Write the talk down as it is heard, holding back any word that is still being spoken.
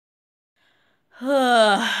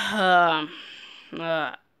um,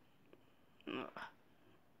 uh,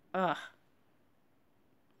 uh,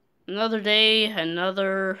 another day,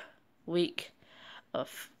 another week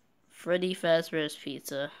of Freddy Fazbear's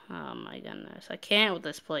Pizza. Oh my goodness, I can't with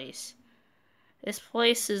this place. This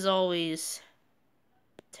place is always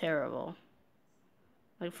terrible.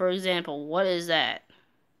 Like, for example, what is that?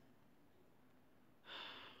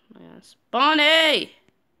 Yes. Bonnie!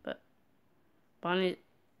 But, Bonnie,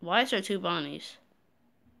 why is there two Bonnies?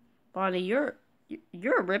 Bonnie, you're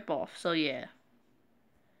a ripoff, so yeah.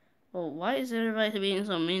 Well, why is everybody being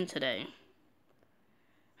so mean today?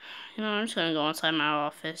 You know, I'm just gonna go inside my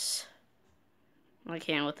office. I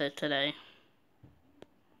can't with it today.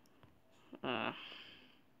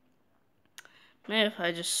 Maybe if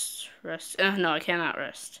I just rest. No, I cannot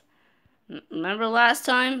rest. Remember last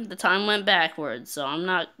time? The time went backwards, so I'm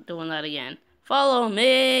not doing that again. Follow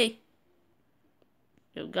me!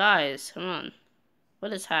 Yo, guys, come on.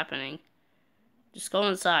 What is happening? Just go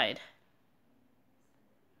inside.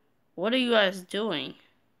 What are you guys doing?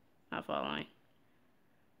 Not following.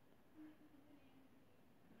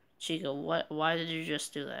 Chica, why did you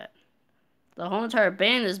just do that? The whole entire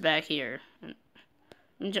band is back here.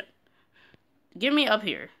 Get me up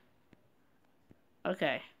here.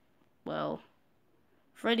 Okay. Well,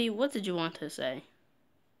 Freddy, what did you want to say?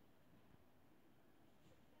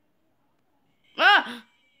 Ah!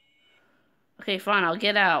 Okay, fine, I'll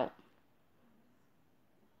get out.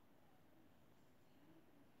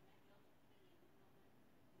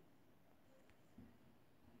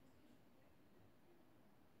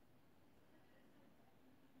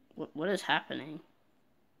 What is happening?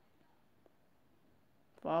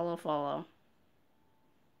 Follow.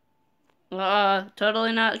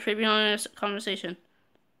 Totally not creepy on this conversation.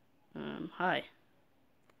 Hi.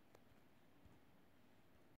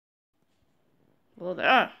 Hello there.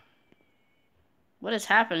 Ah! What is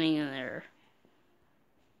happening in there?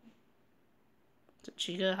 Is it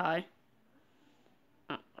Chica? Hi.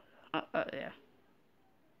 Yeah.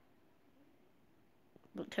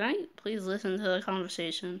 But can I please listen to the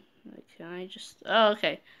conversation? Like, can I just... Oh,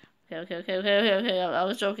 okay. Okay. I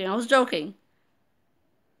was joking.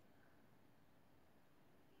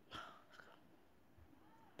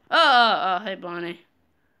 Hey, Bonnie.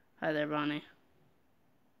 Hi there, Bonnie.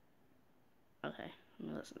 Okay, let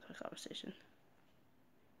me listen to the conversation.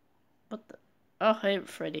 What the... Oh, hey,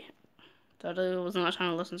 Freddy. Totally was not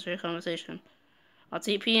trying to listen to your conversation. It's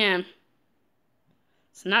 8 p.m.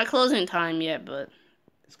 It's not closing time yet, but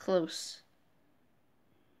it's close.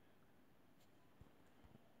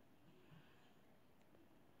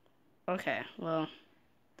 Okay, well,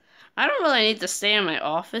 I don't really need to stay in my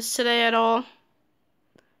office today at all.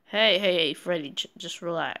 Hey, Freddy, just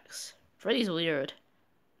relax. Freddy's weird.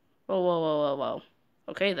 Whoa.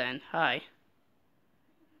 Okay then, hi.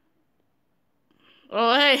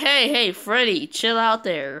 Oh, hey, Freddy, chill out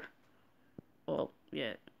there. Well,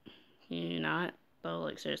 yeah, you not? Oh,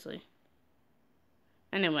 like, seriously.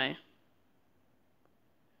 Anyway.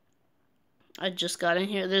 I just got in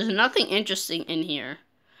here. There's nothing interesting in here.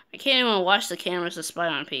 I can't even watch the cameras to spy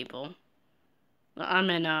on people. I'm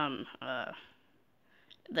in, the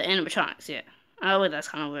animatronics, yeah. Oh, wait, that's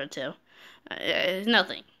kind of weird, too. It's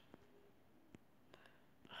nothing.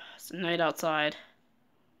 It's night outside.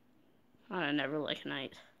 I never like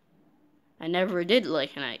night. I never did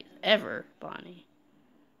like night. Ever, Bonnie.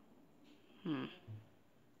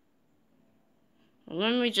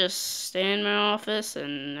 Let me just stay in my office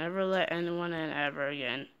and never let anyone in ever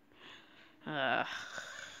again.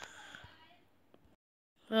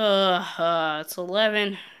 It's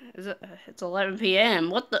 11. It's 11 p.m.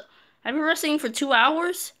 What the? I've been resting for 2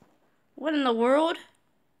 hours? What in the world?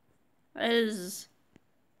 That is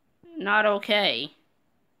not okay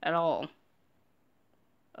at all.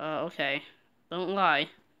 Okay. Don't lie.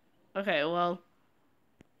 Okay, well.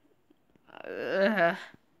 I've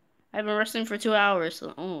been resting for 2 hours.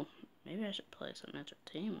 So, oh, maybe I should play some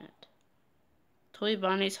entertainment. Toy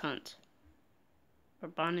Bonnie's Hunt. Or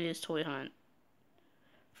Bonnie's Toy Hunt.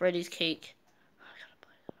 Freddy's Cake. I gotta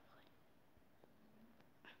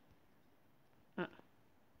play.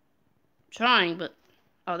 Trying, but...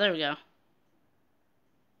 Oh, there we go.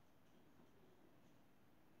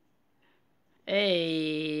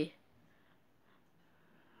 Hey.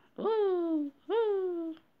 Woo.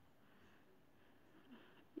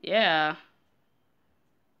 Yeah.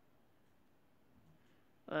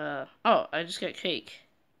 Oh, I just got cake.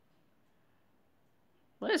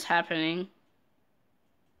 What is happening?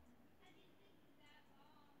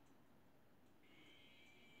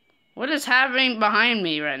 What is happening behind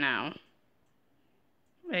me right now?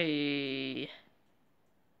 Hey.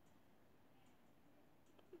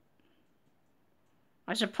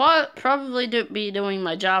 I should probably be doing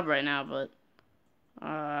my job right now, but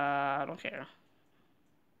I don't care.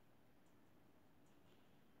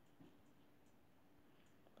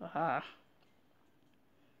 Aha.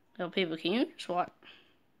 Yo, people, can you just watch?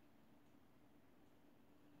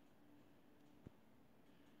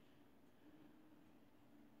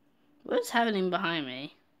 What's happening behind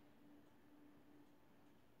me?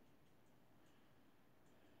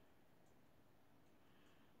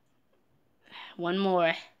 One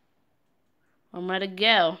more. One more to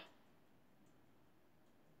go.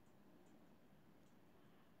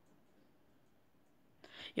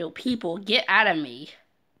 Yo, people, get out of me.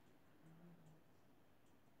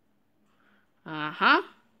 Uh-huh.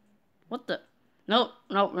 What the? Nope,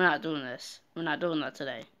 nope, we're not doing this. We're not doing that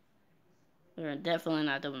today. We're definitely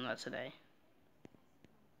not doing that today.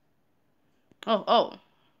 Oh, oh.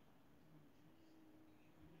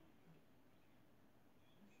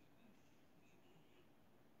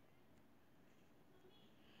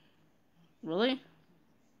 Really?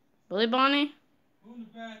 Really, Bonnie? Go in the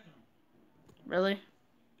bathroom. Really?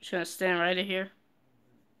 Should I stand right here?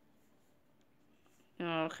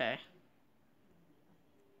 Oh, okay.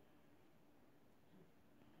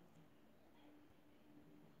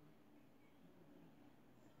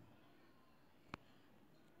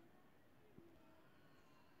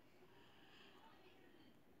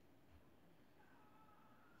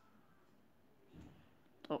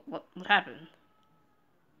 Oh, what happened?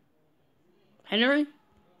 Henry?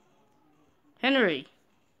 Henry!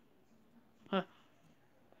 Huh,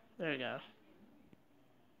 there we go.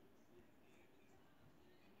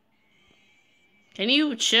 Can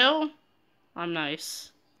you chill? I'm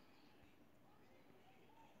nice.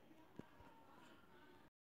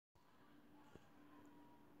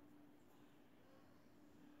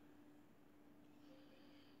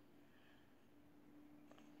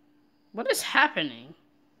 What is happening?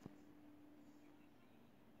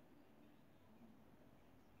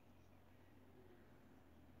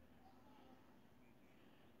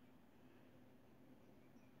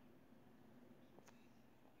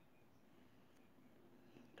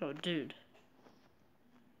 Oh, dude.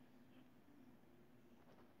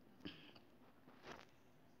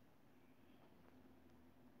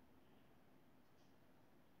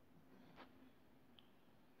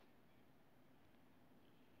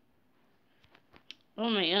 Oh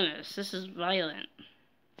my goodness, this is violent.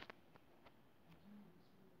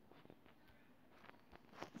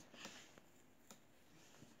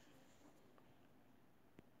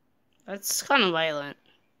 That's kind of violent.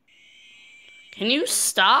 Can you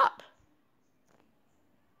stop?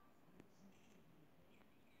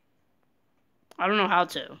 I don't know how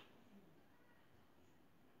to.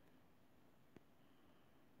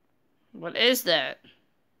 What is that?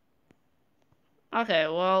 Okay,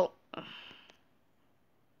 well,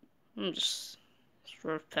 I'm just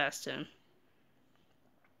swerve past him.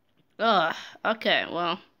 Ugh, okay,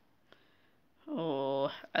 well.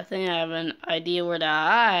 Oh, I think I have an idea where to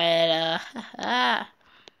hide.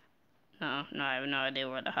 No, I have no idea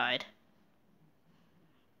where to hide.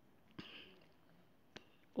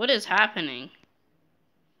 What is happening?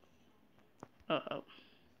 Oh.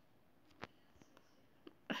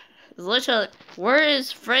 It's literally, where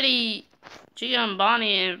is Freddy, Chica, and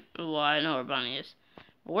Bonnie, and, well, I know where Bonnie is.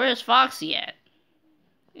 But where is Foxy at?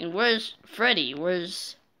 And where's Freddy?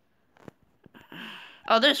 Where's,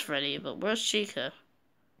 oh, there's Freddy, but where's Chica?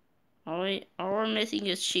 All we're missing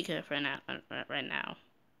is Chica right now.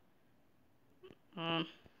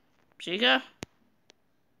 Chica?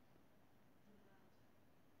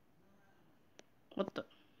 What the?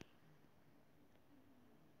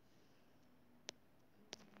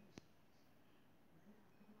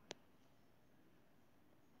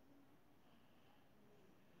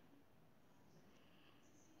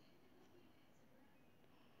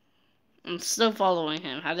 I'm still following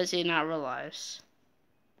him. How does he not realize?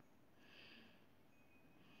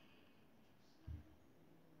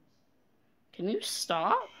 Can you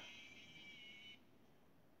stop?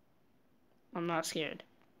 I'm not scared.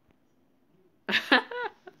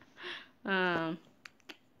 um,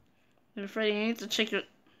 Freddy, you need to check your.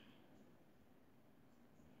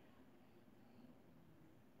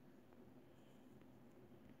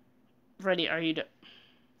 Freddy, are you?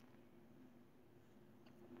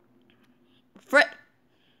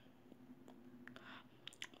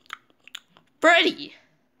 Freddy!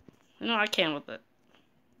 No, I can't with it.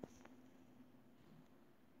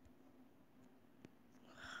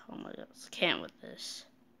 Oh my god, I can't with this.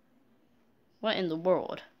 What in the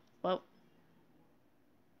world? Well,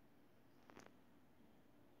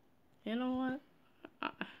 you know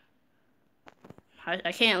what?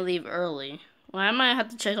 I can't leave early. Well, I might have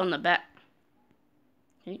to check on the back.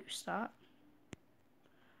 Can you stop?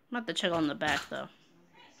 I'm about to check on the back though.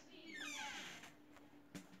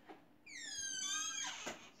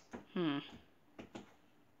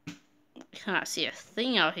 Cannot see a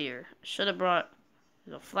thing out here. Should have brought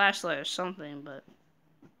a flashlight or something, but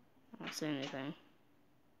I don't see anything.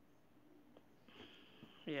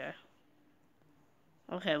 Yeah.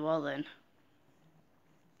 Okay, well then.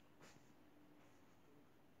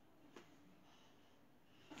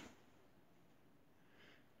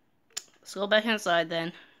 Let's go back inside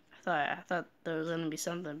then. I thought there was gonna be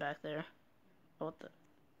something back there. What the?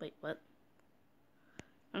 Wait, what?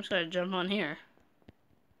 I'm just gonna jump on here.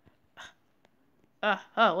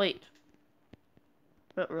 Oh, wait.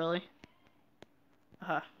 But really?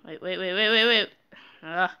 Wait.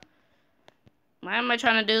 Why am I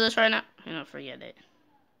trying to do this right now? You know, forget it.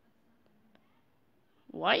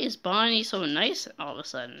 Why is Bonnie so nice all of a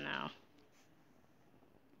sudden now?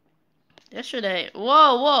 Yesterday,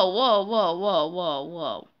 whoa.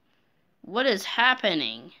 What is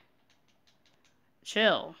happening?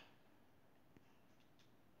 Chill.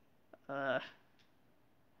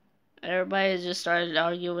 Everybody just started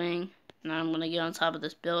arguing. Now I'm gonna get on top of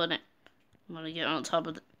this building. I'm gonna get on top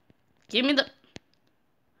of the... Give me the...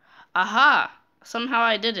 Aha! Somehow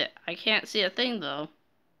I did it. I can't see a thing though.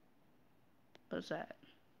 What's that?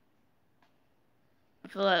 I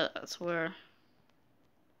feel like that's where...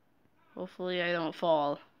 Hopefully I don't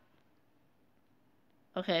fall.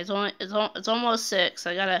 Okay, it's almost 6.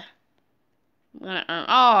 I'm gonna earn...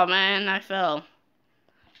 Oh man, I fell.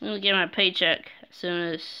 I'm gonna get my paycheck as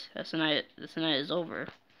soon as this night is over.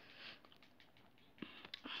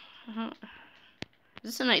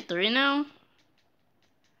 Is this night 3 now?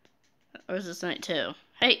 Or is this night 2?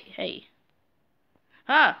 Hey. Hey!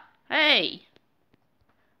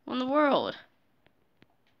 What in the world?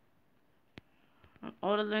 I'm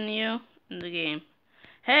older than you in the game.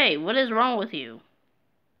 Hey, what is wrong with you?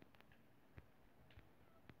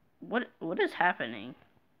 What is happening?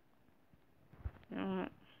 You know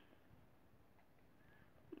what?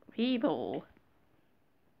 People.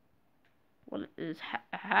 What is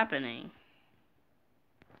happening?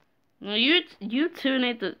 No, you two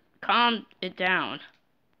need to calm it down.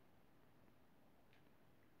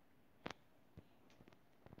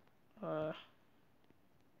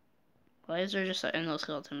 Why is there just an endless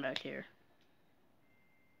skeleton back here?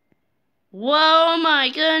 Whoa, my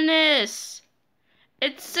goodness!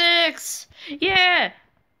 It's 6! Yeah!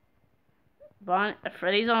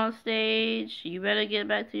 Freddy's on stage. You better get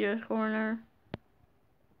back to your corner.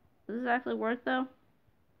 Does this actually work though?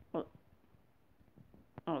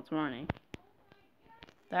 Oh, it's morning.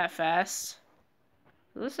 That fast?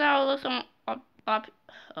 This is how it looks on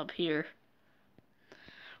up here.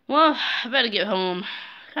 Well, I better get home.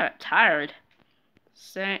 Kinda tired.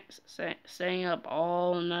 Staying up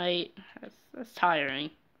all night. That's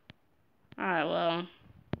tiring. Alright, well,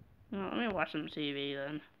 let me watch some TV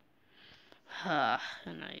then.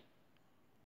 Good night.